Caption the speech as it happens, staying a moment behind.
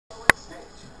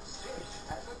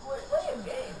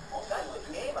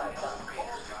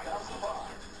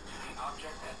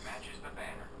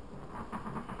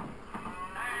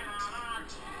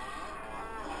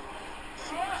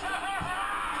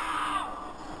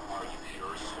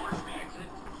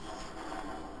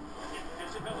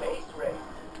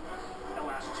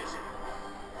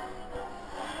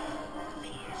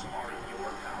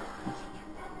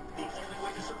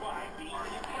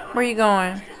Where you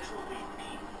going?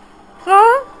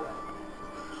 Huh?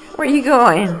 Where you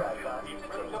going?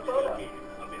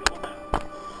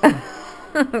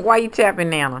 Why you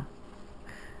tapping Nana?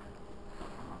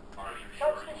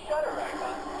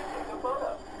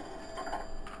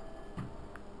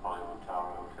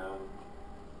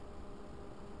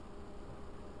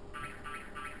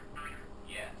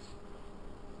 Yes.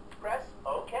 Press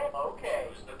OK. OK.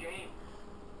 Choose the game.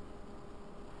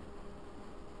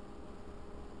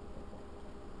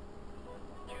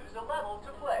 Choose a level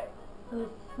to play. That's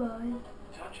fine.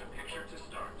 Touch a picture to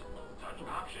start. Touch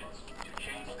options to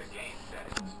change the game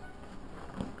settings.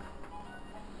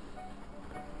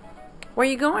 Where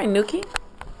you going, Nuki?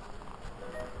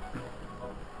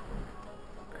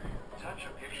 Touch a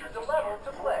picture to level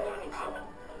to play.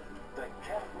 The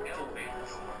elevator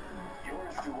door.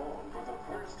 Yours to own for the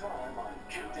first time on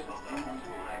Choose the level to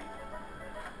play.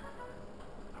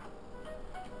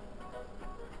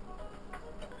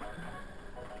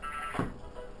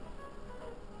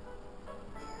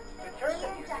 To turn the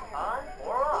music on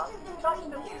or off, touch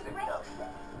the music note.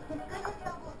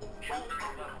 Choose the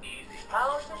level easy.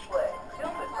 How to play.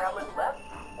 Tilt the tablet left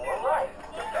or right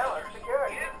to balance the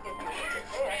character. If you need a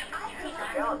hand, use the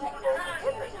balance control to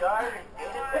hit the stars and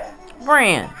it back.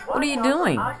 Bran, what are you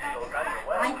doing? I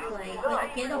play with a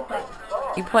Kindle Fire.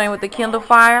 You playing with the Kindle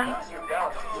Fire?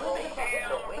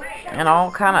 And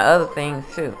all kind of other things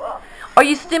too. Are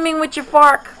you stimming with your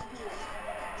fork?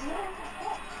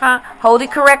 Huh? Hold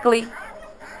it correctly.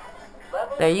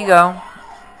 There you go.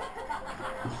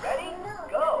 Ready?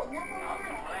 Go.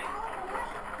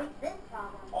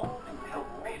 all the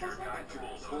elevator guide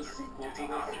bulldozer to the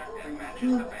object that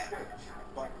matches the banner.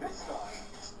 But this time,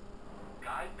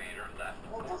 Guide Vader left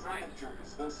or Autistic right.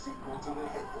 Adventures, the sequel to the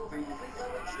hit movie Lilo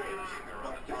and Stitch.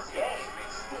 But this time,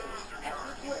 Stitch has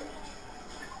a glitch.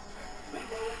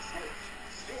 Lilo and Stitch.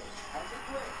 Stitch has a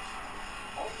glitch.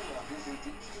 Open up his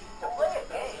ADHD. To play a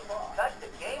game, touch the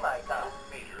game icon.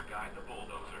 Vader guide the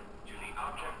bulldozer to the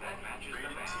object that matches the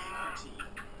banner.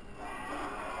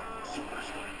 Super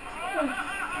speed.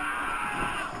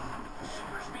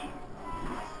 Super speed.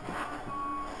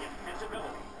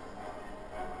 Invincibility.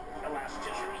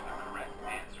 Elasticity is the correct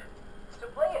answer. To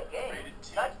play a game,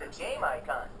 touch the game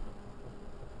icon.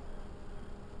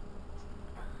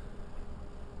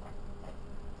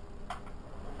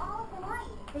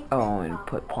 Oh, and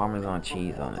put Parmesan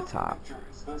cheese on the top.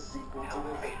 Adventures, the sequel to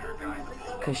the hit Vader guide the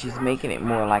bulldozer. Because she's making it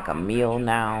more like a meal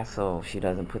now, so she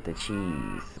doesn't put the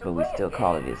cheese. But we still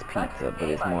call it as pizza, but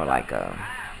it's more like a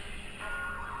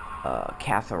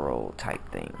casserole type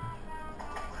thing.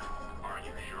 Are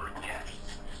you sure? Yes.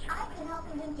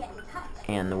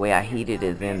 And the way I heat it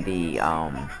is in the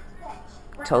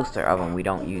toaster oven. We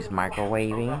don't use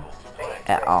microwaving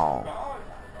at all.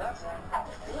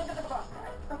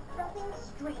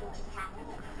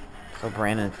 So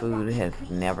Brandon's food has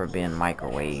never been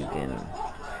microwaved in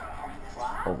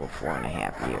over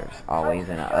 4.5 years. Always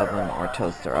in an oven or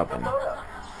toaster oven.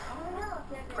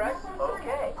 Press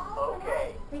OK.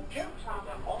 OK.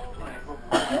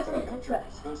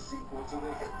 the sequel to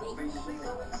the hit movie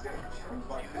Lilo and Stitch.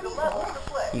 But The level to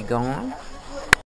play. You going?